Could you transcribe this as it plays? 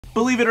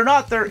believe it or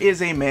not, there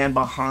is a man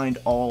behind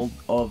all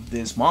of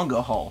this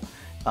manga haul,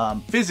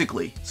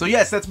 physically. So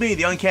yes, that's me,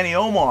 the Uncanny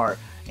Omar,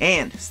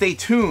 and stay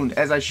tuned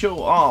as I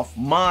show off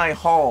my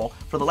haul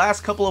for the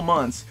last couple of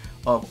months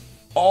of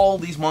all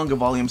these manga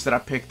volumes that I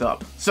picked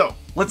up. So,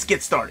 let's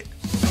get started.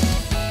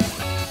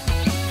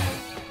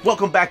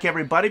 Welcome back,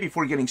 everybody.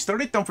 Before getting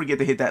started, don't forget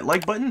to hit that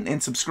like button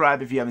and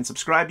subscribe if you haven't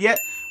subscribed yet.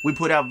 We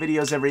put out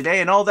videos every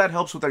day, and all that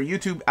helps with our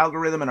YouTube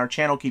algorithm and our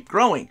channel keep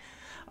growing.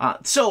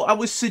 So I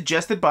was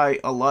suggested by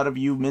a lot of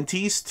you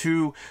mentees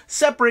to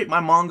separate my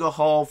manga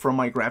haul from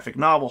my graphic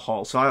novel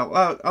haul. So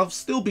I'll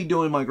still be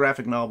doing my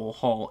graphic novel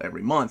haul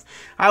every month.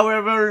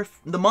 However,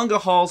 the manga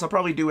hauls I'll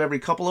probably do every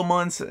couple of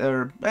months,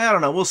 or I don't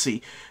know, we'll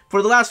see.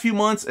 For the last few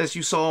months, as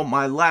you saw in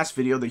my last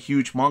video, the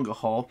huge manga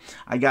haul,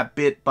 I got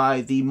bit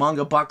by the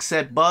manga box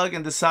set bug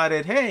and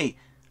decided, hey,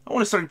 I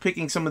want to start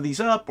picking some of these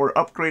up or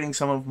upgrading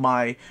some of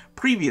my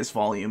previous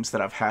volumes that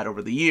I've had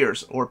over the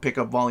years, or pick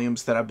up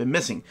volumes that I've been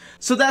missing.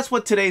 So that's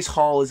what today's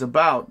haul is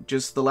about,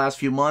 just the last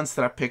few months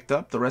that I picked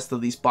up the rest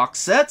of these box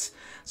sets.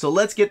 So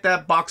let's get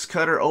that box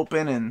cutter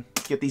open and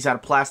get these out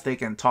of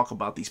plastic and talk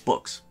about these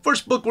books.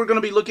 First book we're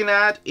going to be looking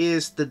at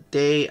is The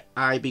Day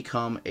I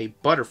Become a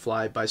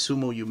Butterfly by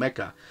Sumo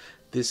Yumeka.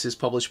 This is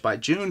published by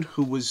June,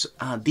 who was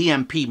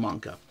DMP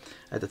manga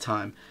at the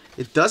time.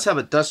 It does have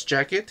a dust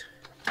jacket,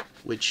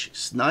 which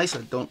is nice.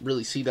 I don't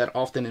really see that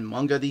often in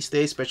manga these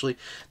days, especially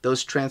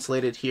those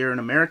translated here in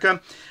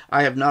America.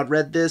 I have not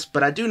read this,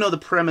 but I do know the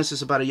premise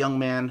is about a young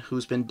man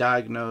who's been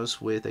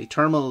diagnosed with a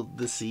terminal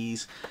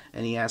disease,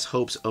 and he has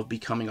hopes of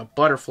becoming a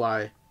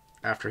butterfly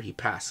after he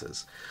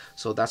passes.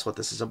 So that's what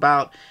this is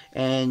about.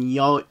 And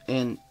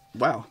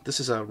wow,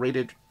 this is a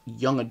rated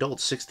young adult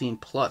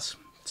 16+.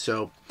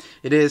 So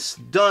it is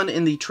done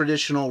in the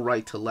traditional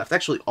right to left.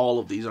 Actually, all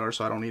of these are,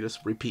 so I don't need to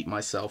repeat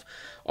myself.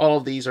 All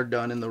of these are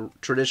done in the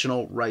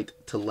traditional right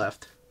to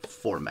left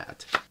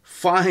format.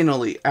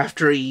 Finally,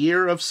 after a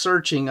year of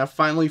searching, I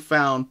finally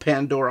found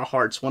Pandora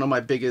Hearts, one of my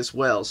biggest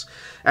whales.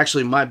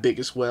 Actually, my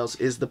biggest whales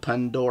is the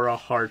Pandora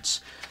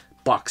Hearts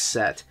box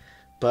set.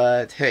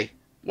 But hey,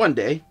 one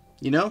day,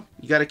 you know,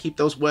 you gotta keep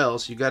those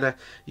whales. You gotta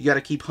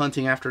keep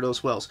hunting after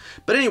those whales.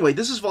 But anyway,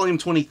 this is volume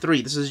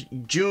 23. This is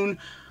Jun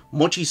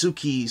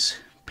Mochizuki's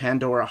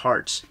Pandora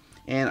Hearts.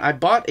 And I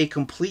bought a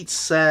complete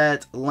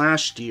set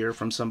last year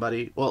from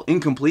somebody. Well,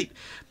 incomplete,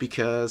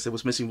 because it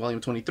was missing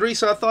volume 23.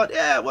 So I thought,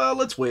 yeah, well,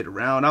 let's wait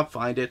around. I'll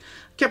find it.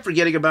 Kept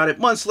forgetting about it.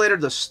 Months later,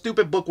 the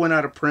stupid book went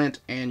out of print.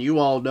 And you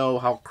all know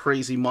how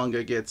crazy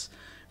manga gets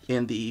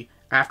in the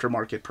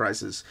aftermarket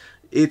prices.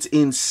 It's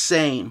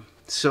insane.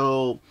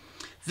 So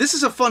this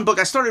is a fun book.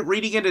 I started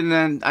reading it and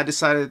then I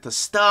decided to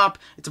stop.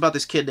 It's about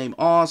this kid named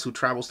Oz who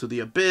travels to the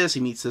abyss. He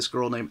meets this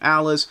girl named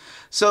Alice.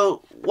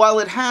 So while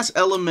it has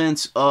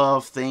elements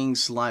of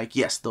things like,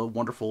 yes, the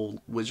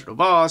wonderful Wizard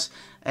of Oz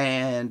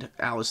and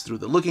Alice Through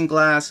the Looking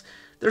Glass,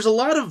 there's a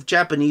lot of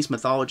Japanese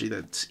mythology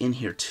that's in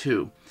here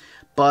too.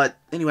 But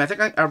anyway, I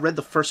think I read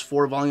the first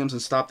 4 volumes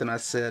and stopped, and I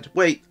said,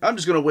 wait, I'm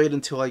just going to wait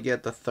until I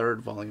get the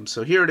 3rd volume.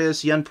 So here it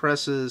is, Yen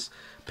Press's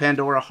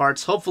Pandora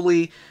Hearts.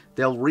 Hopefully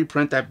they'll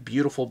reprint that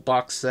beautiful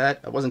box set.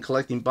 I wasn't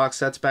collecting box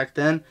sets back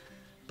then,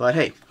 but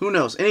hey, who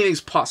knows? Anything's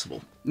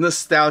possible.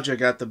 Nostalgia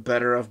got the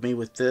better of me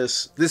with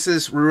this. This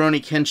is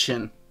Rurouni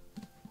Kenshin.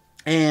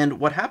 And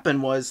what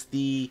happened was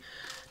the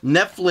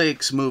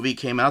Netflix movie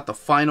came out, the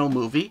final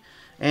movie,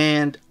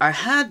 and I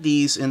had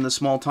these in the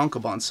small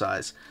tankobon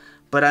size.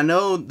 But I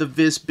know the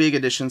Viz Big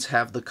editions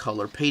have the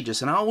color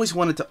pages, and I always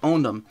wanted to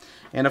own them.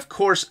 And of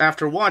course,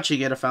 after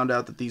watching it, I found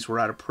out that these were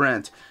out of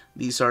print.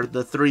 These are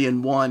the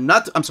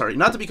 3-in-1. I'm sorry,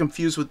 not to be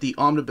confused with the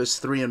Omnibus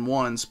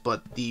 3-in-1s,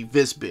 but the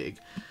Viz Big,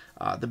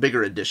 the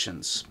bigger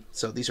editions.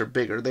 So these are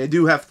bigger. They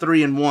do have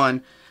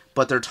 3-in-1,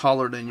 but they're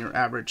taller than your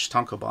average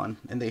tankobon,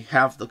 and they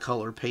have the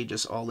color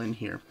pages all in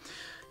here.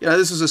 Yeah,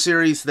 this is a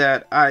series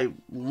that I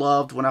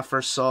loved when I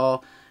first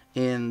saw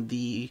in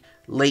the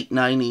late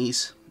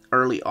 90s,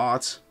 early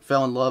aughts.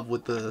 Fell in love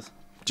with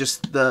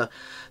the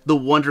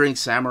Wandering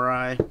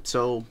Samurai.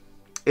 So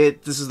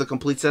this is the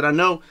complete set. I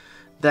know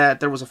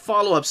that there was a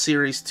follow-up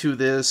series to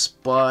this,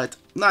 but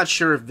not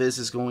sure if Viz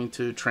is going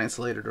to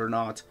translate it or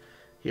not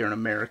here in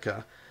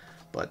America.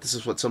 But this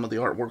is what some of the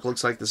artwork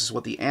looks like. This is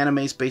what the anime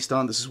is based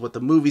on. This is what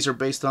the movies are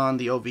based on.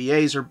 The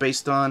OVAs are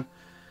based on.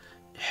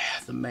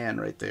 Yeah, the man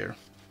right there.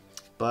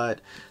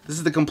 But this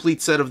is the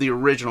complete set of the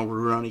original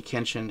Rurouni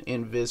Kenshin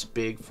in Viz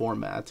Big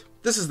format.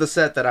 This is the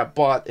set that I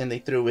bought and they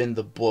threw in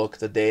the book,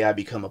 The Day I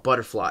Become a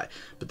Butterfly.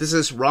 But this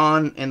is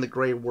Ron and the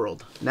Grey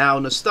World. Now,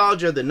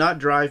 nostalgia did not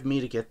drive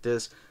me to get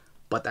this,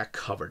 but that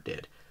cover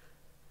did.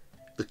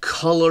 The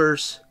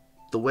colors,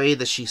 the way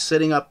that she's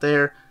sitting up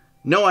there,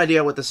 no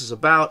idea what this is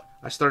about.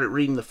 I started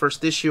reading the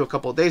first issue a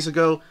couple of days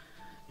ago.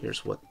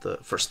 Here's what the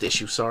first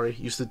issue, sorry,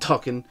 used to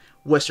talk in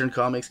Western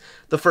comics.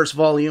 The first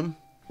volume.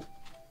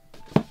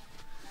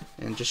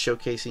 And just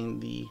showcasing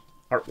the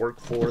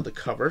artwork for the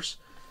covers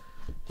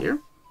here.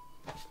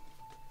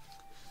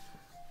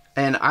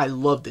 And I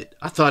loved it.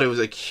 I thought it was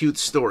a cute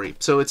story.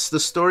 So it's the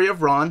story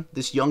of Ron,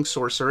 this young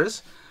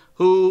sorceress,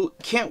 who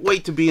can't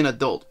wait to be an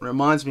adult.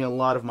 Reminds me a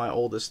lot of my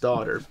oldest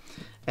daughter.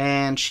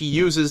 and she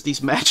uses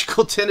these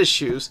magical tennis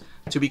shoes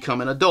to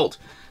become an adult.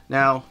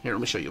 Now, here,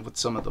 let me show you what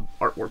some of the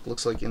artwork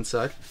looks like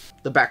inside.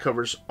 The back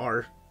covers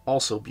are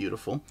also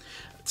beautiful.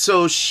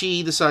 So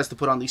she decides to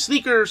put on these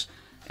sneakers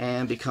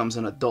and becomes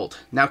an adult.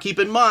 Now, keep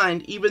in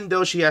mind, even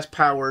though she has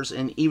powers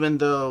and even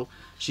though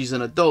she's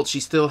an adult, she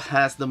still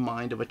has the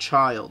mind of a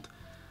child.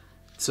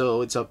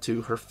 So it's up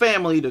to her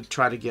family to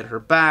try to get her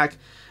back.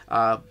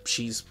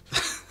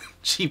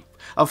 She,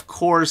 of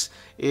course,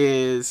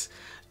 is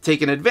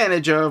taken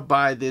advantage of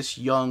by this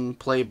young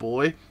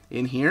playboy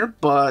in here.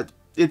 But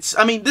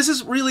I mean, this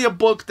is really a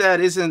book that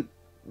isn't,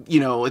 you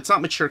know, it's not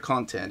mature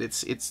content.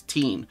 It's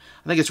teen.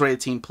 I think it's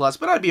rated teen plus,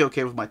 but I'd be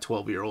okay with my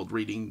 12-year-old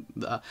reading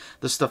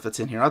the stuff that's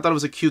in here. I thought it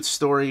was a cute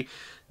story.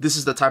 This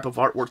is the type of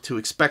artwork to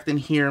expect in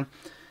here.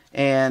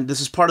 And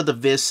this is part of the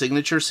Viz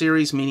Signature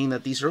series, meaning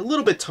that these are a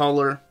little bit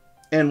taller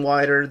and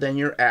wider than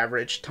your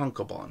average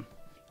tankobon.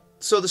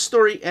 So the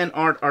story and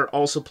art are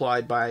all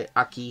supplied by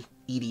Aki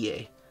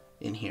Irie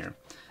in here.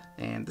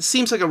 And this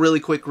seems like a really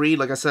quick read.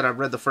 Like I said, I've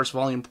read the first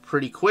volume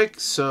pretty quick.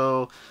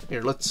 So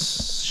here,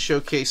 let's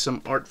showcase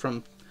some art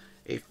from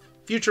a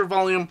future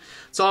volume.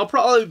 So I'll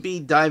probably be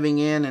diving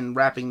in and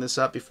wrapping this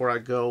up before I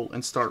go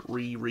and start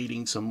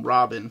rereading some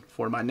Robin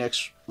for my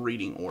next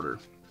reading order.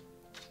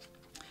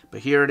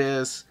 But here it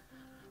is,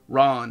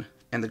 Ron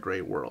and the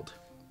Grey World.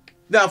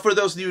 Now, for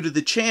those new to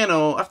the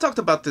channel, I've talked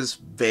about this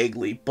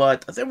vaguely,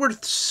 but there were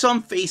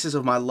some phases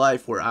of my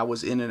life where I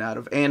was in and out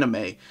of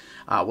anime.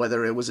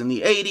 Whether it was in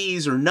the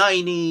 80s or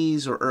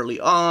 90s or early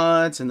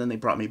aughts, and then they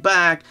brought me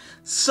back.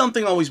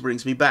 Something always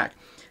brings me back.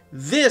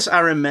 This I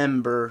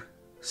remember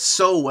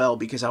so well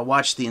because I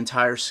watched the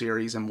entire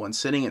series in one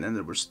sitting, and then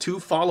there was 2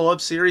 follow-up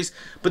series.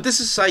 But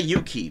this is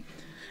Sayuki,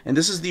 and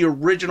this is the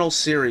original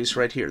series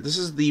right here. This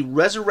is the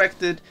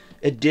resurrected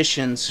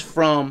editions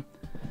from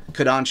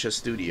Kodansha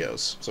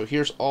Studios. So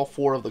here's all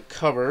 4 of the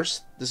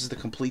covers. This is the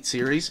complete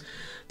series.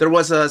 There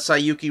was a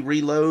Sayuki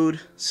Reload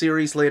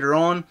series later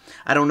on.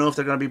 I don't know if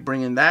they're going to be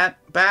bringing that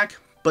back,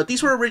 but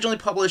these were originally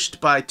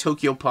published by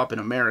Tokyo Pop in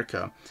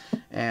America,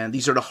 and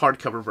these are the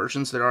hardcover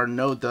versions. There are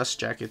no dust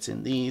jackets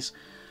in these,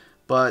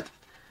 but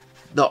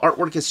the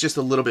artwork is just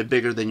a little bit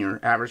bigger than your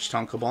average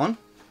tankobon.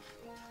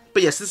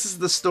 But yes, this is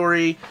the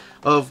story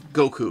of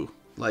Goku.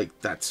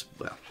 Like, that's,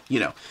 well, you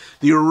know,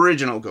 the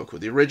original Goku,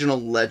 the original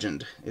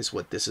legend is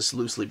what this is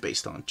loosely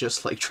based on.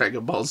 Just like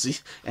Dragon Ball Z,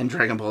 and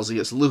Dragon Ball Z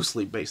is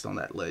loosely based on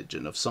that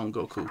legend of Son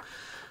Goku.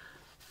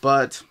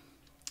 But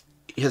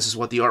this is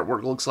what the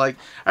artwork looks like.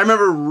 I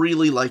remember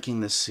really liking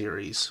this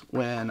series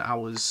when I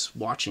was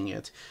watching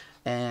it.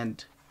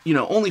 And, you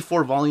know, only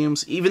 4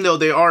 volumes, even though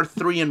they are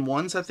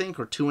 3-in-1s, I think,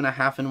 or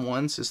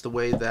 2.5-in-1s is the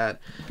way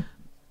that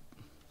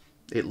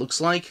it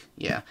looks like.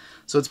 Yeah,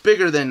 so it's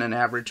bigger than an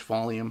average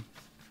volume.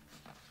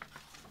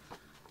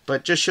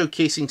 But just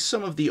showcasing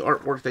some of the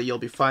artwork that you'll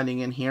be finding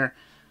in here.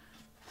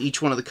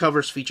 Each one of the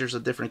covers features a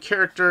different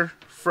character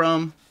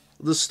from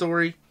the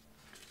story.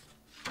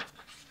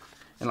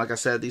 And like I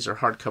said, these are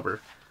hardcover.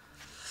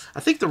 I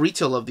think the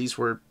retail of these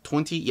were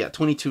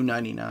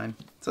 $22.99.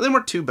 So they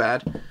weren't too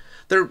bad.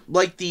 They're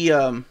like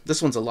the,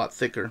 this one's a lot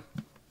thicker.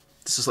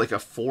 This is like a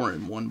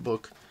 4-in-1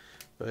 book.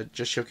 But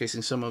just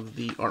showcasing some of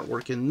the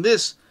artwork in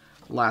this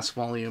last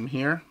volume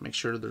here. Make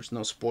sure there's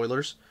no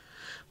spoilers.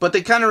 But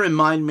they kind of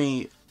remind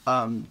me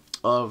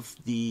of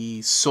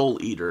the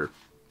Soul Eater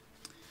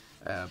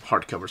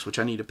hardcovers, which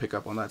I need to pick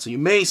up on that. So you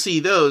may see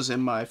those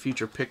in my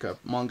future pickup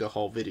manga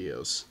haul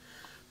videos.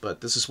 But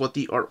this is what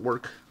the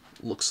artwork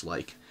looks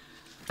like.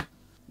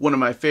 One of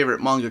my favorite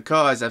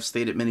mangaka, as I've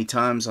stated many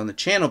times on the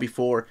channel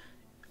before,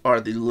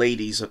 are the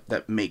ladies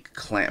that make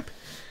Clamp.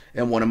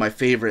 And one of my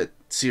favorite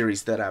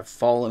series that I've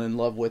fallen in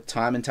love with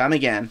time and time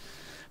again,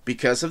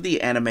 because of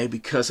the anime,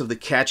 because of the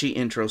catchy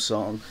intro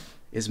song,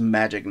 is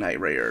Magic Knight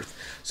Rayearth.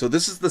 So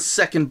this is the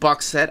 2nd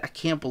box set. I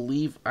can't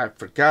believe I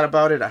forgot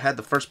about it. I had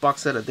the first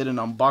box set. I did an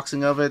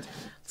unboxing of it.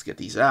 Let's get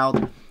these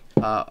out.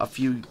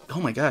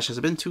 Oh my gosh, has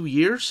it been 2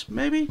 years,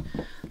 maybe?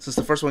 Since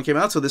the first one came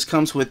out. So this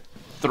comes with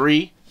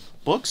 3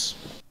 books.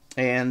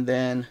 And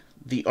then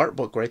the art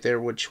book right there,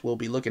 which we'll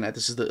be looking at.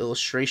 This is the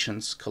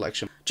illustrations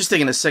collection. Just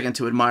taking a second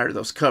to admire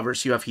those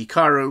covers. You have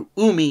Hikaru,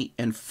 Umi,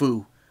 and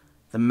Fu,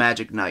 the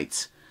Magic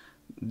Knights.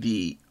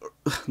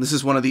 This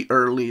is one of the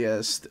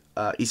earliest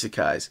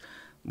isekais,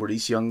 where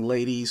these young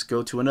ladies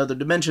go to another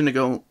dimension to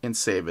go and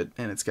save it,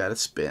 and it's got a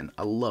spin.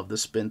 I love the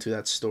spin to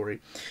that story.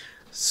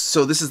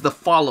 So this is the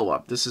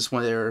follow-up. This is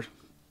where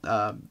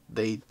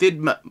they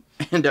did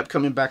end up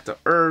coming back to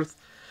Earth,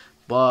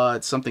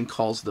 but something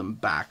calls them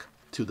back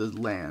to the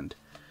land.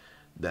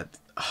 That,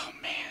 oh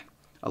man,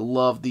 I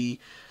love the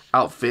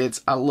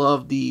outfits. I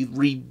love the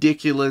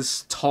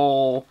ridiculous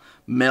tall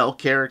male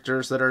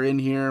characters that are in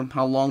here.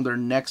 How long their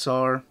necks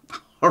are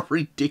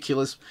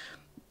ridiculous.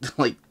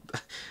 Like,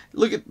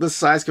 look at the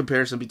size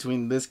comparison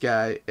between this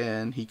guy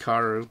and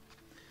Hikaru.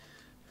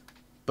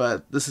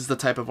 But this is the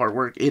type of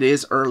artwork. It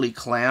is early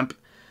Clamp.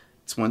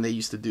 It's when they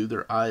used to do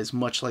their eyes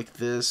much like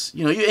this.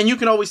 You know, and you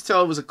can always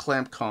tell it was a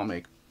Clamp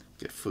comic.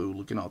 Look at Fu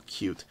looking all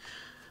cute.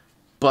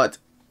 But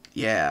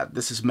Yeah,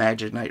 this is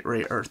Magic Knight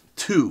Ray Earth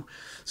 2.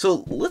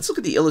 So let's look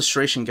at the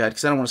illustration guide,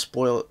 because I don't want to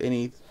spoil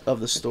any of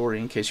the story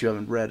in case you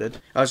haven't read it.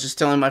 I was just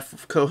telling my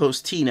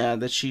co-host Tina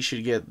that she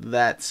should get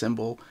that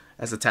symbol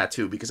as a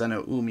tattoo, because I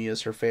know Umi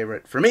is her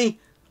favorite. For me,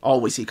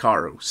 always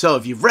Hikaru. So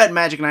if you've read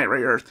Magic Knight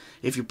Ray Earth,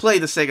 if you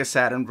played the Sega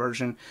Saturn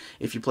version,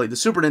 if you played the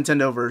Super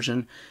Nintendo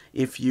version,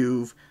 if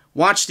you've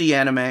watched the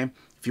anime,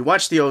 if you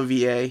watched the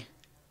OVA,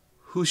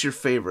 who's your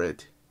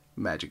favorite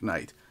Magic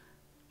Knight?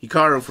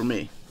 Hikaru for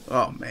me.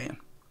 Oh, man.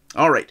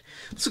 Alright,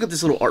 let's look at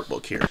this little art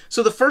book here.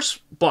 So the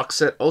first box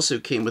set also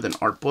came with an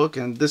art book,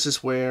 and this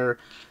is where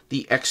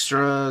the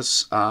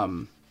extras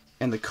and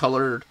the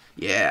colored,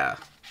 yeah,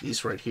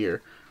 these right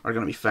here are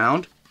going to be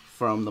found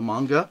from the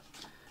manga.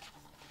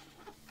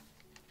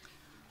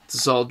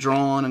 This is all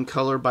drawn and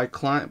colored by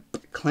Clamp.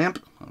 I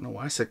don't know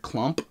why I said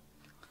Clump.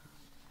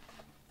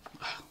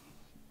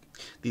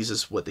 These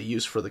is what they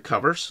use for the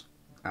covers.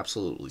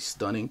 Absolutely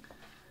stunning.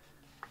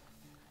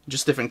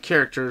 Just different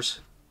characters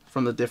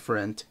from the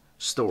different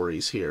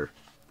stories here.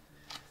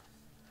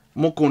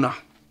 Mokona.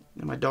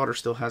 And my daughter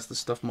still has the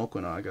stuffed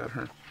Mokona I got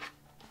her.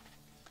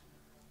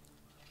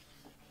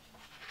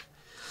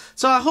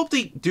 So I hope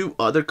they do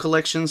other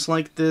collections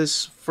like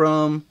this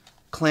from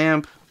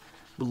Clamp.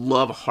 Would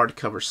love a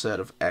hardcover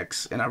set of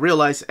X. And I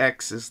realize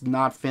X is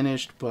not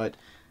finished, but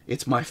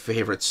it's my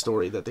favorite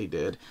story that they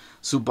did.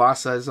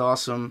 Tsubasa is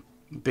awesome.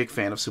 Big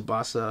fan of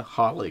Tsubasa.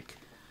 Holic.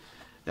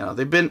 You know,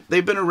 they've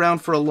been around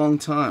for a long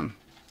time.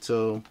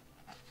 So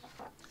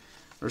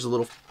there's a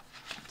little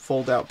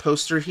fold-out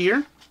poster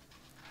here.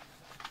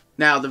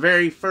 Now, the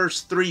very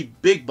first 3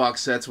 big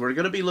box sets we're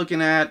going to be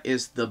looking at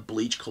is the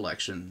Bleach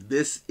collection.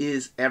 This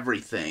is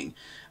everything.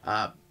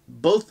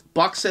 Both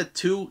box set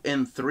 2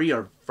 and 3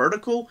 are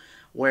vertical,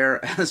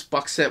 whereas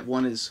box set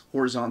 1 is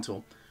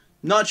horizontal.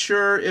 Not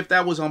sure if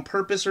that was on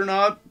purpose or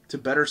not, to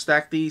better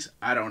stack these.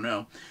 I don't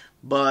know.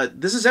 But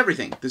this is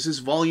everything. This is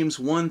volumes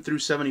 1 through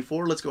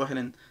 74. Let's go ahead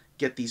and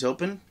get these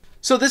open.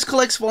 So this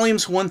collects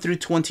volumes 1 through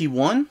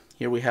 21.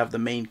 Here we have the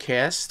main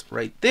cast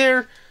right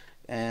there.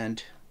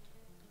 And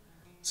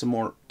some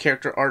more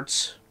character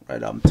arts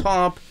right on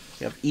top.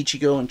 We have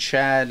Ichigo and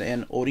Chad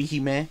and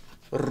Orihime,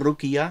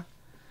 Rukia,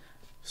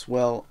 as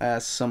well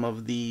as some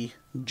of the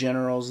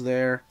generals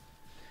there.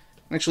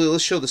 Actually,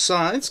 let's show the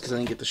sides, because I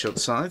didn't get to show the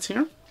sides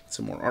here.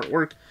 Some more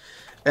artwork.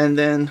 And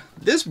then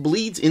this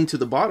bleeds into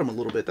the bottom a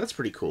little bit. That's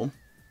pretty cool.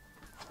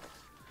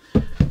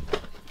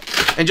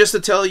 And just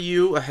to tell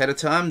you ahead of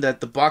time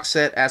that the box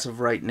set, as of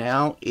right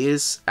now,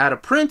 is out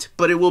of print,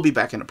 but it will be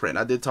back into print.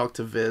 I did talk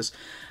to Viz.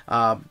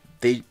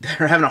 They're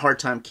having a hard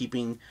time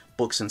keeping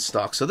books in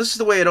stock. So this is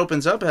the way it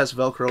opens up. It has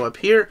Velcro up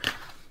here.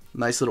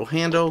 Nice little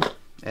handle.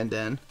 And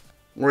then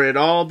where it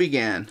all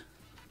began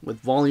with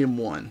Volume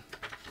 1,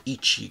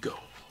 Ichigo.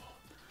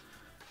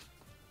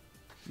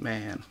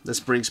 Man, this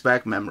brings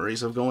back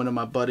memories of going to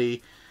my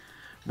buddy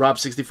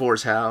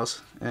Rob64's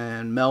house,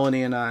 and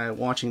Melanie and I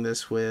watching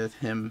this with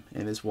him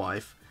and his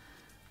wife,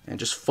 and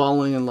just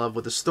falling in love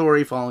with the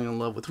story, falling in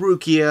love with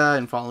Rukia,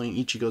 and following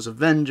Ichigo's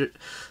adventures,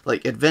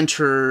 like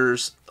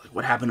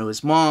what happened to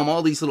his mom,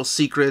 all these little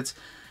secrets.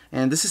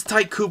 And this is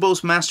Tai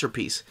Kubo's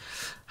masterpiece.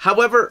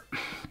 However,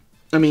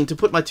 I mean, to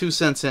put my 2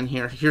 cents in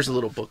here, here's a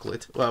little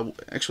booklet. Well,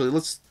 actually,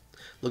 let's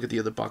look at the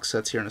other box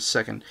sets here in a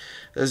second.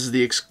 This is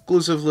the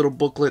exclusive little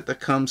booklet that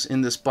comes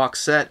in this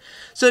box set.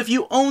 So if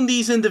you own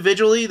these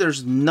individually,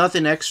 there's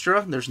nothing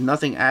extra. There's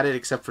nothing added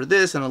except for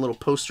this and a little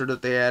poster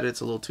that they added. It's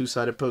a little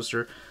 2-sided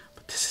poster,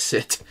 but this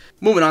is it.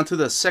 Moving on to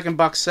the second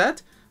box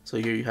set. So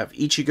here you have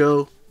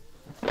Ichigo.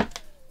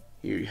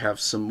 Here you have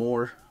some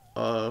more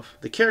of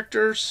the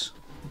characters.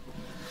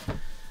 I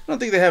don't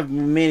think they have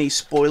many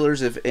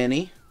spoilers, if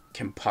any.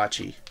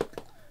 Kenpachi.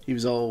 He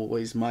was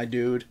always my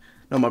dude.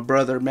 No, my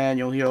brother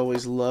Manuel, he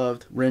always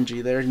loved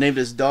Renji there. He named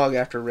his dog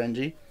after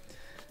Renji.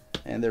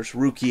 And there's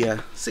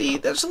Rukia. See,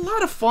 there's a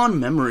lot of fond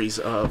memories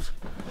of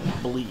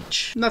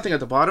Bleach. Nothing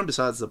at the bottom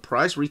besides the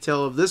price.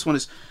 Retail of this one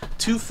is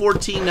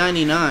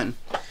 $214.99.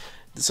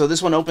 So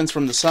this one opens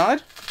from the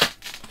side.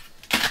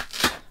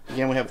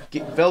 Again, we have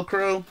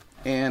Velcro.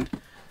 And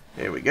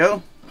there we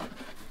go.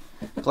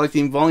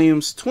 Collecting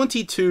volumes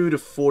 22 to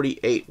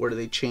 48, where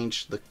they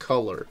changed the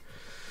color.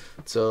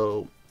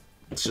 So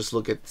let's just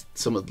look at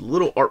some of the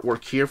little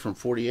artwork here from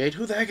 48.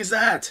 Who the heck is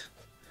that?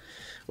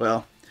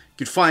 Well, you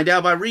could find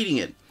out by reading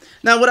it.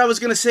 Now, what I was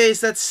going to say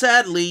is that,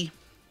 sadly,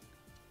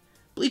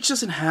 Bleach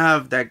doesn't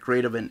have that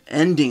great of an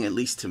ending, at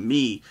least to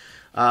me.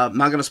 I'm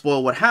not going to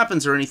spoil what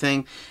happens or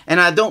anything. And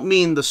I don't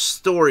mean the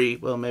story.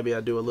 Well, maybe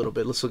I do a little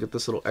bit. Let's look at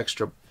this little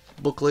extra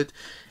booklet.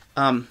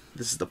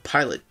 This is the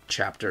pilot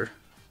chapter.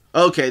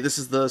 Okay, this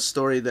is the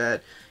story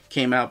that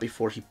came out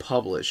before he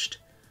published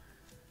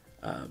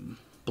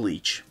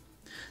Bleach.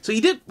 So he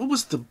did, what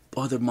was the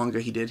other manga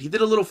he did? He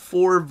did a little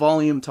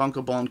 4-volume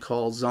tankobon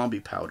called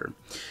Zombie Powder.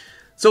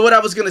 So what I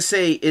was going to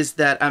say is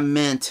that I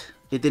meant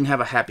it didn't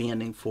have a happy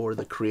ending for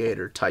the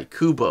creator, Tai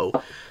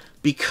Kubo,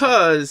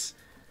 because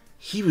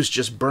he was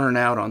just burnt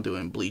out on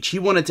doing Bleach. He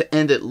wanted to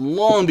end it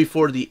long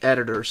before the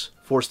editors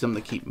forced him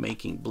to keep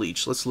making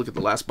Bleach. Let's look at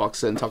the last box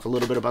set and talk a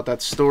little bit about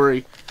that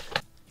story.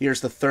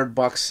 Here's the third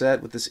box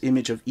set with this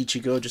image of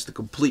Ichigo, just a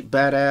complete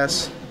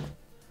badass.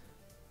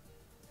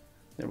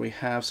 There we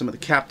have some of the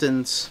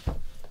captains.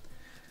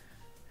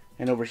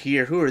 And over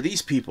here, who are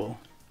these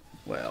people?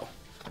 Well,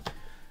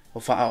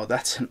 oh,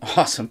 that's an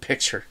awesome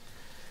picture.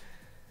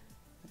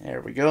 There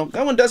we go.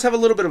 That one does have a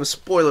little bit of a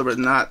spoiler, but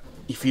not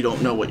if you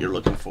don't know what you're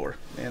looking for.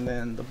 And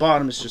then the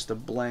bottom is just a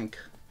blank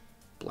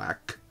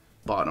black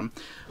bottom.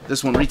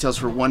 This one retails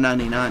for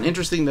 $1.99.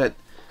 Interesting that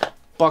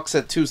box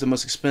set 2 is the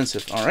most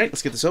expensive. All right,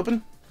 let's get this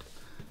open.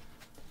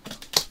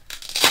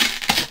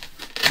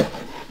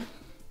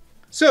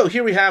 So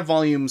here we have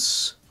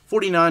volumes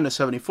 49 to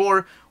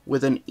 74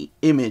 with an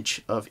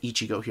image of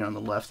Ichigo here on the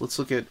left. Let's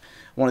look at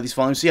one of these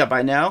volumes. So yeah,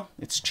 by now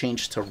it's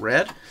changed to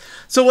red.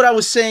 So what I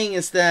was saying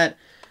is that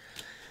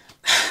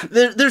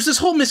there's this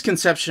whole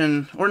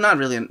misconception, or not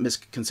really a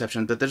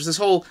misconception, but there's this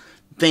whole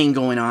thing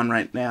going on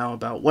right now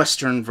about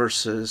Western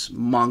versus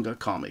manga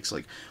comics.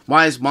 Like,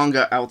 why is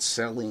manga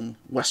outselling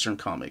Western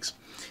comics?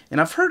 And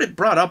I've heard it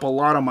brought up a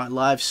lot on my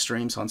live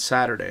streams on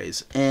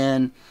Saturdays,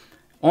 and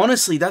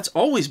honestly, that's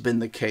always been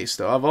the case,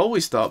 though. I've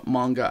always thought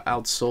manga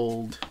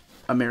outsold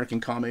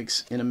American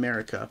comics in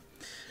America.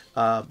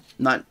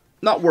 Not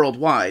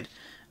worldwide,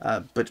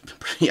 but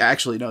yeah,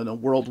 actually, no,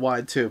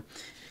 worldwide, too.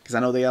 Because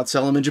I know they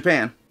outsell them in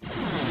Japan.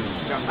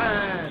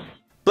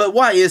 But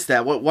why is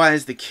that? Why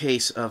is the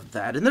case of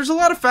that? And there's a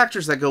lot of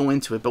factors that go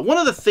into it. But one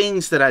of the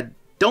things that I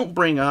don't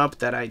bring up,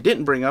 that I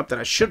didn't bring up, that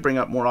I should bring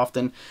up more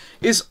often,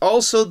 is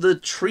also the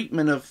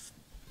treatment of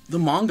the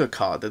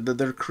mangaka,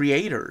 their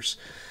creators.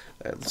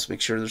 Let's make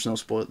sure there's no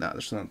spoilers. No,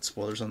 there's not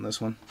spoilers on this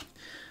one.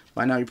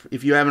 By now,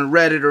 if you haven't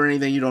read it or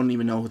anything, you don't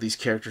even know who these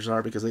characters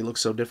are because they look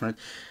so different.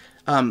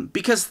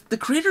 Because the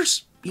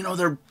creators, you know,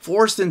 they're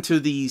forced into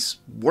these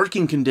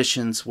working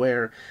conditions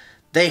where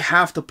they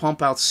have to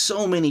pump out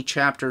so many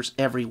chapters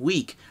every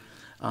week.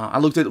 I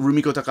looked at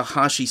Rumiko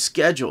Takahashi's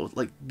schedule.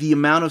 Like, the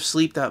amount of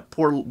sleep that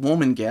poor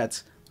woman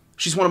gets.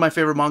 She's one of my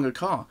favorite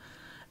mangaka.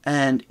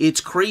 And it's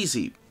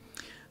crazy.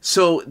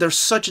 So there's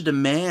such a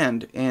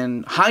demand,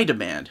 and high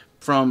demand,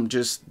 from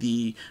just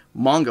the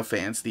manga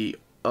fans, the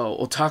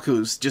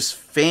otakus, just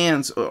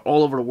fans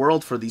all over the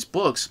world for these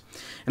books.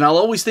 And I'll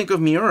always think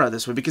of Miura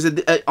this way, because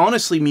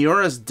honestly,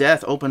 Miura's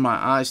death opened my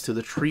eyes to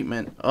the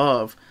treatment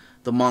of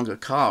the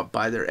mangaka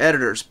by their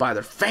editors, by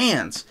their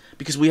fans,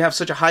 because we have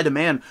such a high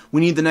demand. We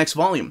need the next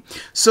volume.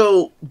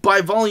 So by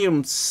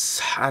volume,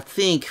 I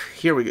think,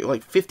 here we go,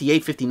 like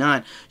 58,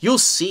 59, you'll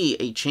see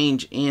a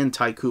change in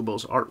Tai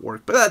Kubo's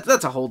artwork. But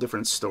that's a whole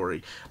different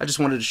story. I just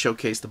wanted to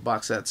showcase the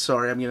box set.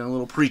 Sorry, I'm getting a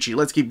little preachy.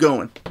 Let's keep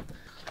going.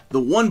 The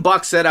one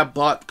box set I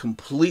bought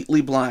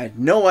completely blind.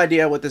 No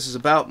idea what this is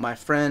about. My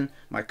friend,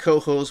 my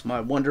co-host, my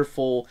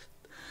wonderful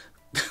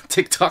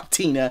TikTok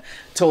Tina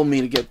told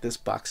me to get this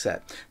box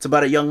set. It's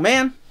about a young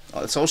man,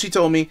 that's all she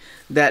told me,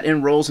 that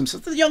enrolls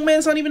himself. The young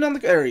man's not even on the,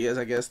 there he is,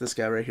 I guess, this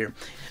guy right here,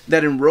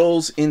 that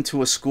enrolls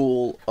into a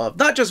school of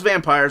not just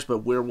vampires, but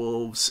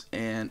werewolves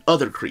and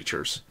other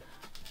creatures.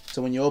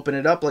 So when you open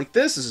it up like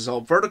this is all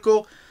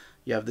vertical.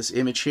 You have this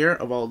image here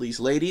of all these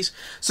ladies.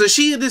 So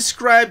she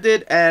described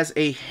it as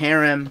a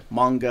harem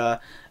manga,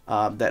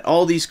 that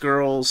all these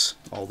girls,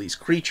 all these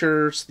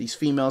creatures, these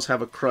females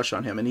have a crush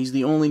on him, and he's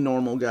the only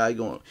normal guy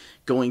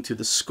going to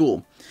the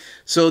school.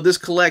 So this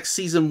collects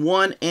season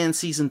 1 and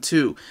season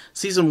 2.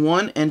 Season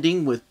 1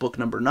 ending with book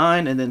number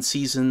 9, and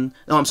then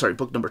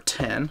book number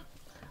 10.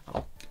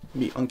 I'll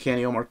be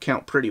Uncanny Omar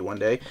count pretty one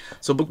day.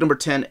 So book number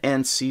 10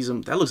 and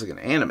season, that looks like an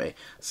anime.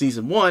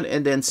 Season 1,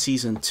 and then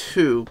season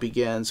 2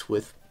 begins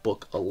with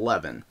book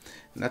 11.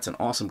 And that's an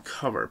awesome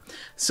cover.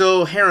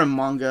 So harem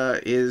manga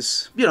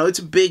is, you know, it's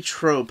a big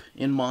trope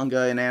in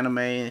manga and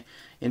anime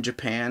in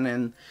Japan.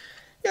 And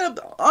yeah,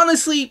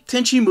 honestly,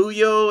 Tenchi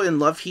Muyo and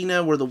Love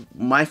Hina were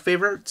my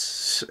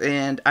favorites.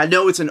 And I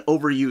know it's an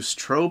overused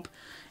trope.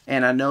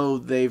 And I know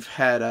they've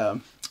had,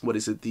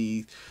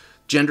 the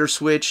gender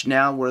switch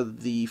now where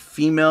the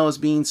female is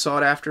being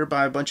sought after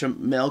by a bunch of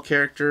male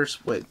characters.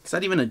 Wait, is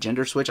that even a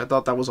gender switch? I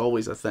thought that was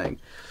always a thing.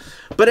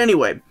 But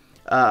anyway,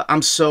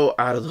 I'm so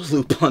out of the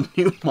loop on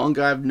new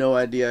manga. I have no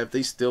idea if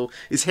they still...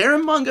 Is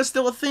harem manga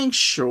still a thing?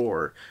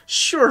 Sure.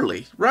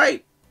 Surely.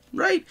 Right?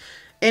 Right?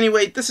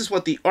 Anyway, this is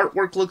what the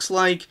artwork looks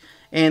like.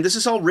 And this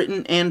is all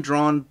written and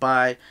drawn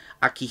by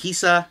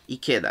Akihisa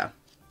Ikeda.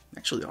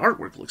 Actually, the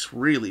artwork looks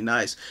really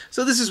nice.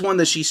 So this is one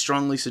that she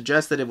strongly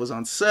suggested. It was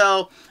on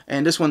sale.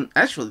 And this one,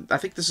 actually, I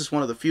think this is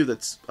one of the few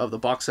that's of the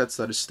box sets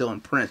that is still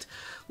in print.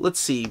 Let's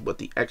see what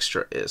the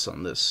extra is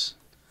on this.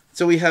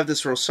 So we have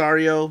this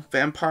Rosario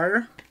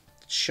vampire.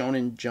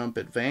 Shonen Jump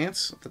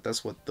Advance. I thought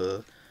that's what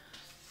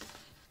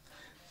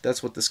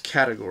this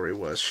category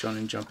was,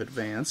 Shonen Jump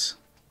Advance.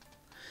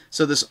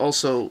 So this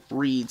also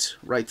reads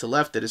right to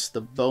left. It is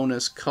the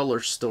bonus color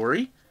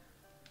story.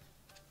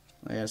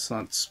 Let's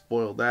not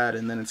spoil that.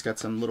 And then it's got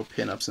some little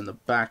pinups in the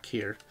back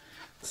here.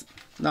 It's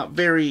not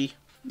very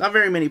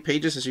many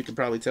pages, as you can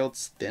probably tell.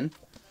 It's thin.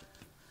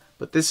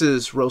 But this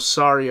is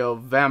Rosario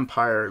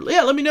Vampire.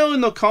 Yeah, let me know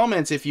in the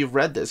comments if you've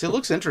read this. It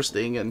looks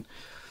interesting, and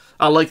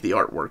I like the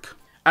artwork.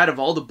 Out of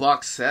all the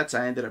box sets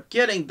I ended up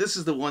getting, this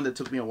is the one that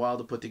took me a while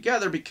to put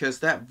together because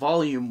that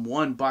Volume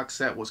 1 box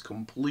set was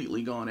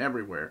completely gone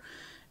everywhere.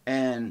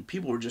 And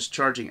people were just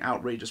charging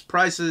outrageous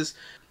prices.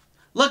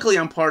 Luckily,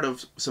 I'm part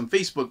of some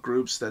Facebook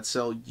groups that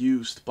sell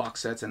used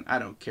box sets, and I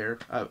don't care.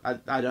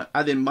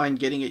 I didn't mind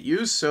getting it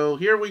used, so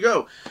here we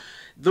go.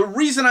 The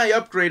reason I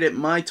upgraded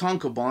my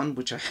tankobon,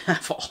 which I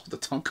have all the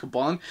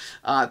tankobon,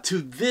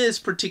 to this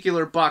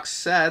particular box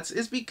sets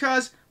is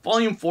because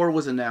Volume 4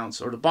 was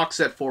announced, or the box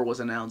set 4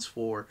 was announced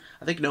for,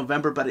 I think,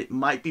 November, but it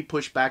might be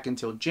pushed back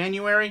until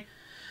January.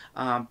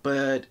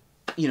 But,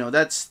 you know,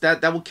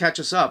 that will catch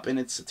us up, and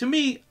it's, to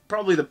me,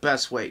 probably the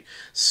best way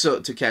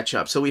to catch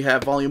up. So we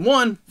have Volume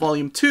 1,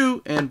 Volume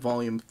 2, and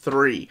Volume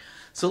 3.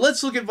 So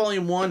let's look at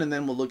Volume 1, and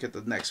then we'll look at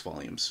the next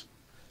volumes.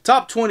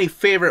 Top 20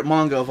 favorite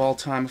manga of all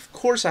time. Of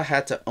course, I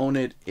had to own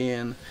it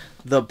in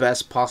the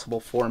best possible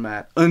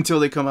format until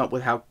they come up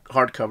with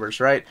hardcovers,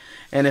 right?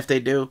 And if they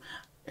do,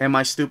 am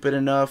I stupid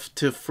enough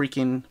to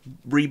freaking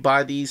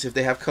rebuy these if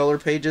they have color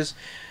pages?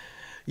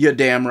 You're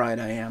damn right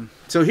I am.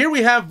 So here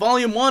we have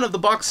Volume 1 of the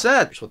box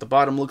set. Here's what the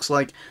bottom looks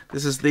like.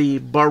 This is the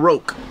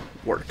Baroque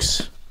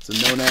works. So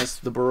known as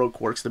the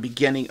Baroque works, the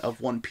beginning of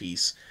One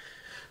Piece.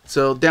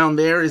 So down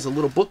there is a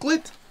little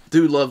booklet.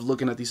 Do love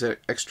looking at these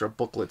extra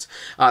booklets.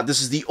 This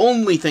is the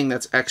only thing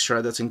that's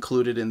extra that's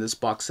included in this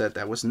box set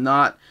that was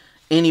not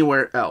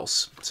anywhere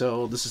else.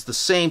 So this is the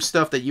same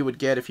stuff that you would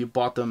get if you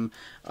bought them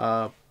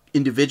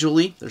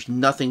individually. There's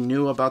nothing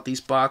new about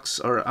these these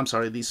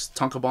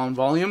tankobon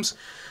volumes.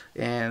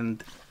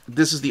 And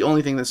this is the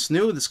only thing that's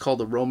new. This is called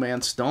the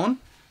Romance Dawn.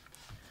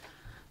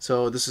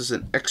 So this is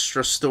an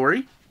extra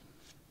story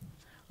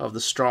of the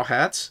Straw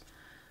Hats.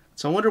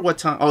 So I wonder what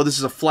time... Oh, this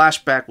is a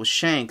flashback with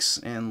Shanks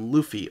and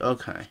Luffy.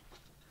 Okay.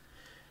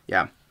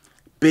 Yeah.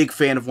 Big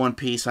fan of One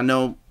Piece. I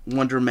know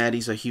Wonder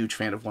Maddie's a huge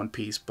fan of One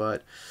Piece,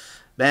 but...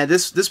 Man,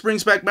 this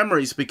brings back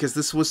memories because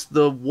this was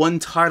the one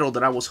title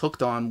that I was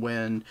hooked on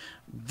when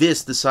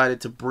Viz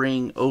decided to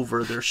bring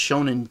over their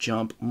Shonen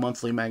Jump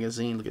monthly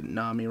magazine. Look at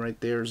Nami right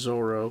there,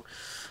 Zoro.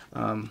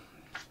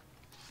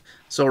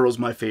 Zoro's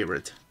my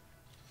favorite.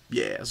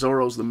 Yeah,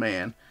 Zoro's the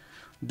man.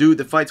 Dude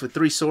that fights with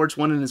 3 swords,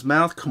 1 in his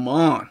mouth. Come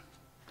on.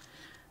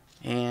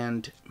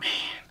 And,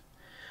 man,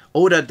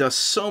 Oda does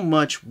so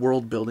much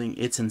world building,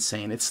 it's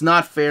insane. It's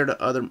not fair to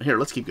other... Here,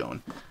 let's keep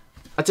going.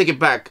 I take it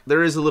back.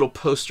 There is a little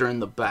poster in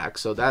the back,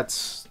 so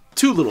that's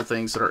 2 little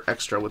things that are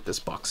extra with this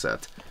box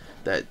set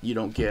that you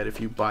don't get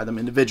if you buy them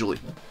individually.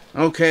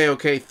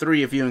 Okay,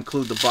 3 if you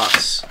include the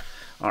box.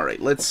 Alright,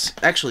 let's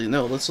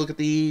look at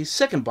the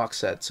second box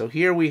set. So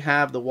here we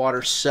have The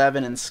Water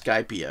 7 and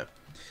Skypiea.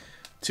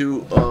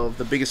 2 of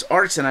the biggest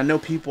arcs, and I know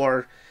people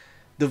are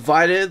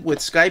divided with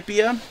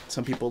Skypiea.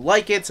 Some people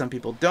like it, some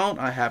people don't.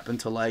 I happen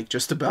to like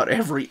just about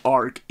every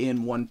arc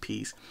in One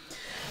Piece.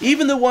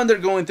 Even the one they're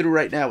going through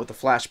right now with the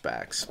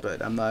flashbacks,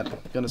 but I'm not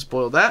going to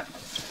spoil that.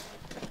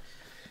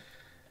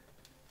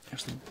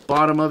 There's the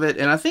bottom of it,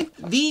 and I think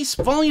these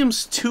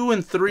volumes 2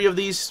 and 3 of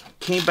these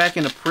came back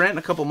into print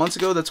a couple months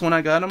ago. That's when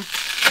I got them.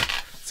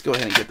 Let's go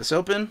ahead and get this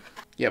open.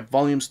 Yeah,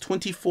 volumes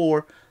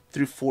 24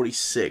 through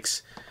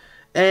 46.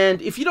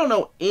 And if you don't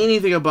know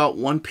anything about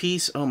One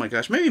Piece, oh my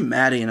gosh, maybe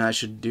Maddie and I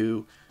should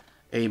do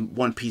a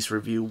One Piece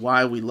review.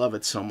 Why we love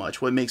it so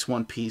much. What makes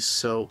One Piece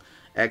so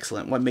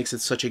excellent. What makes it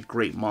such a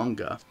great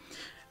manga.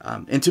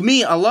 And to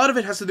me, a lot of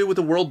it has to do with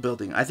the world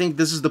building. I think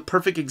this is the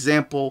perfect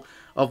example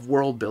of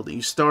world building.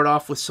 You start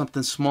off with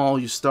something small.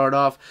 You start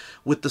off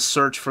with the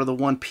search for the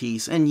One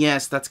Piece. And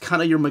yes, that's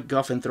kind of your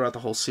MacGuffin throughout the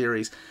whole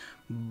series.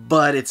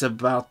 But it's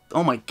about,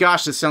 oh my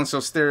gosh, this sounds so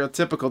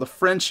stereotypical. The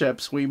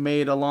friendships we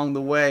made along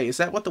the way. Is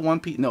that what the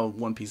One Piece? No,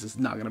 One Piece is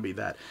not going to be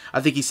that.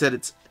 I think he said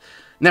it's,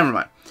 never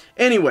mind.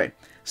 Anyway,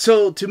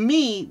 so to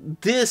me,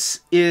 this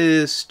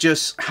is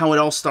just how it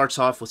all starts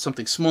off with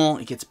something small.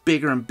 It gets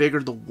bigger and bigger.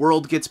 The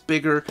world gets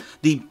bigger.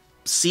 The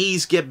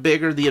seas get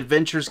bigger. The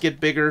adventures get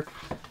bigger.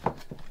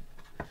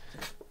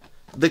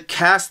 The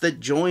cast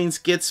that joins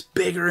gets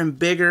bigger and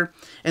bigger.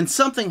 And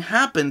something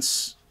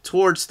happens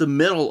towards the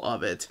middle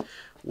of it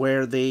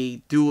where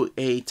they do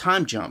a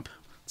time jump.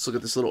 Let's look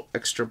at this little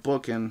extra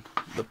book and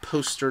the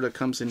poster that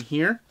comes in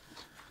here.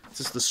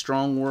 This is the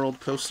Strong World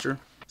poster.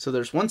 So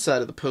there's one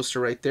side of the poster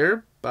right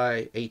there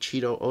by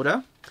Eiichiro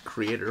Oda, the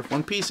creator of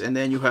One Piece, and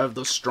then you have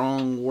the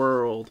Strong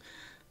World.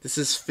 This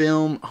is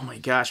film, oh my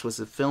gosh, was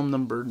it film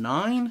number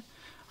 9?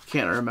 I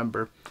can't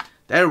remember.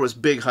 There was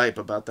big hype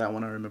about that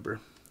one, I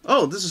remember.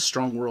 Oh, this is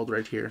Strong World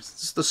right here. Is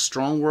this the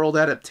Strong World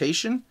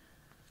adaptation?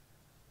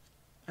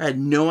 I had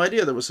no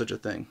idea there was such a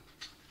thing.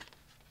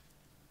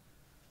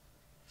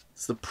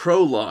 It's the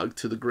prologue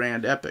to the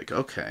Grand Epic.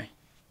 Okay.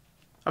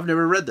 I've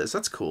never read this.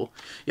 That's cool.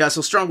 Yeah,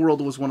 so Strong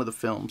World was one of the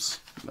films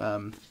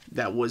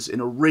that was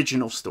an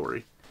original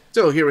story.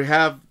 So here we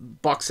have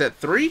box set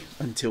 3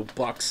 until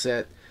box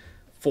set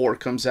 4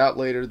 comes out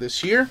later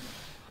this year.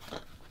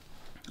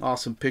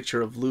 Awesome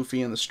picture of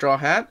Luffy in the straw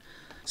hat.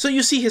 So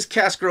you see his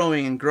cast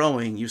growing and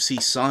growing. You see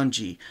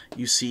Sanji.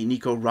 You see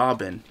Nico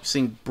Robin. You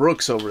see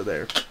Brooks over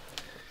there.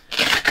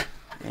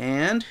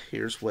 And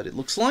here's what it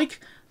looks like.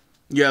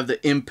 You have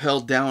the Impel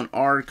Down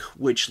arc,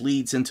 which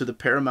leads into the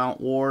Paramount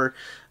War.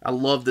 I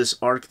love this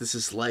arc. This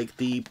is like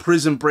the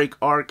Prison Break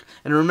arc.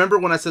 And remember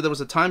when I said there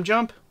was a time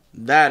jump?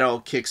 That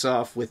all kicks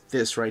off with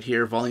this right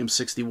here, Volume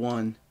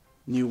 61,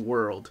 New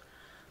World.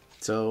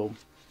 So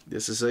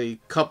this is a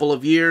couple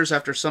of years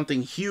after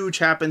something huge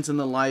happens in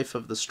the life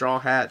of the Straw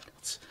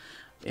Hats.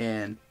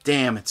 And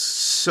damn, it's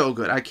so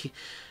good.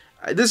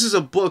 This is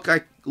a book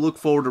I look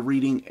forward to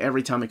reading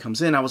every time it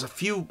comes in. I was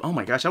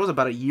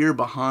about a year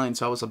behind,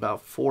 so I was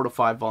about 4 to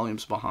 5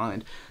 volumes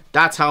behind.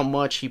 That's how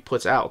much he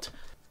puts out.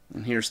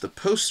 And here's the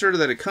poster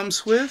that it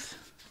comes with.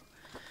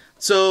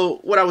 So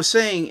what I was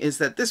saying is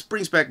that this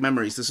brings back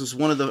memories. This is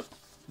one of the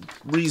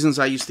reasons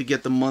I used to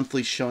get the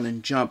monthly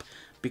Shonen Jump,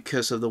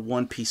 because of the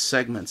One Piece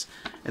segments.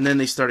 And then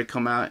they started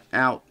coming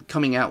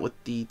out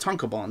with the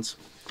tankobons.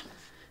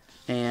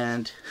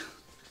 And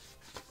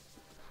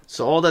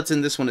so all that's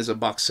in this one is a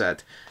box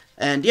set.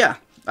 And yeah,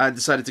 I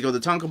decided to go the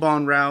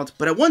tankobon route.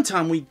 But at one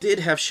time, we did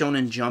have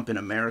Shonen Jump in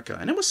America,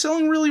 and it was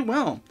selling really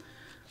well.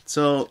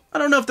 So I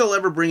don't know if they'll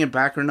ever bring it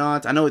back or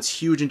not. I know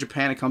it's huge in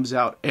Japan. It comes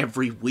out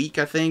every week,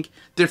 I think.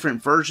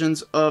 Different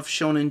versions of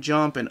Shonen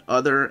Jump and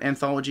other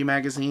anthology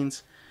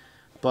magazines.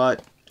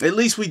 But at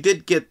least we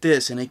did get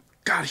this, and it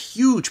got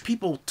huge.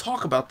 People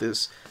talk about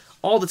this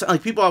all the time.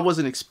 Like, people I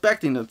wasn't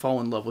expecting to fall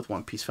in love with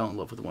One Piece fell in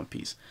love with One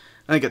Piece.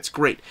 I think it's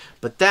great.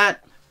 But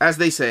that, as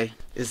they say,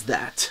 is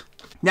that.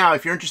 Now,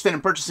 if you're interested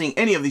in purchasing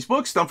any of these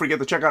books, don't forget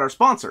to check out our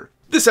sponsor.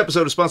 This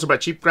episode is sponsored by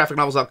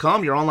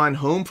cheapgraphicnovels.com, your online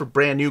home for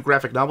brand new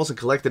graphic novels and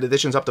collected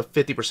editions up to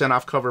 50%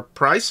 off cover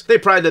price. They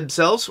pride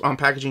themselves on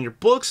packaging your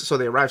books so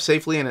they arrive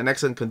safely and in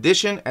excellent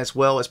condition, as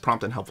well as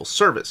prompt and helpful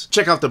service.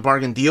 Check out the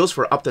bargain deals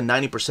for up to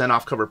 90%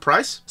 off cover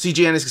price.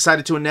 CGN is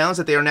excited to announce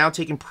that they are now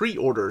taking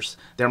pre-orders.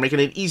 They're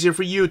making it easier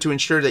for you to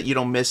ensure that you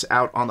don't miss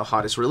out on the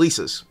hottest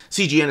releases.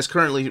 CGN is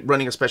currently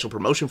running a special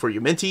promotion for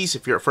your minties.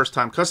 If you're a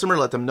first-time customer,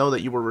 let them know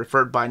that you were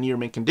referred by Near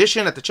Mint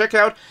Condition at the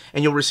checkout,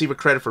 and you'll receive a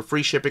credit for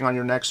free shipping on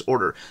your next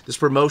order. This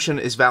promotion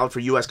is valid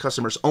for U.S.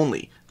 customers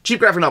only.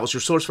 Cheap Graphic Novels,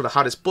 your source for the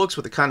hottest books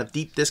with the kind of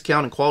deep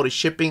discount and quality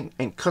shipping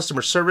and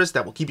customer service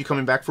that will keep you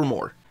coming back for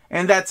more.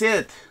 And that's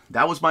it.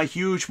 That was my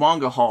huge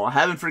manga haul. I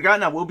haven't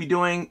forgotten, I will be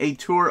doing a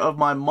tour of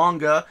my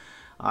manga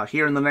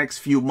here in the next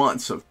few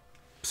months. So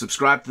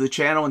subscribe to the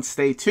channel and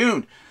stay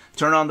tuned.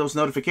 Turn on those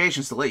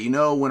notifications to let you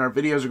know when our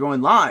videos are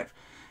going live.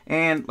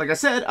 And like I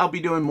said, I'll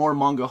be doing more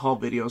manga haul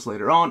videos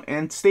later on.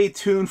 And stay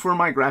tuned for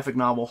my graphic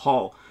novel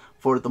haul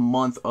for the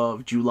month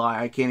of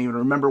July. I can't even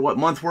remember what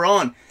month we're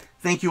on.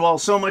 Thank you all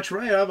so much.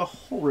 Right, I have a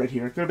hole right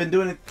here. I could have been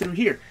doing it through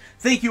here.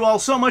 Thank you all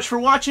so much for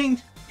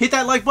watching. Hit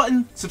that like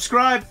button,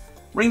 subscribe,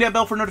 ring that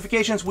bell for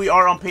notifications. We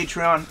are on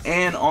Patreon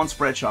and on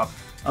Spreadshop.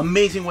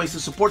 Amazing ways to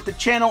support the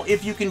channel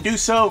if you can do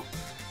so.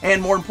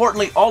 And more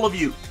importantly, all of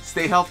you,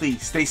 stay healthy,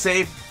 stay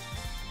safe.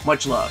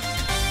 Much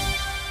love.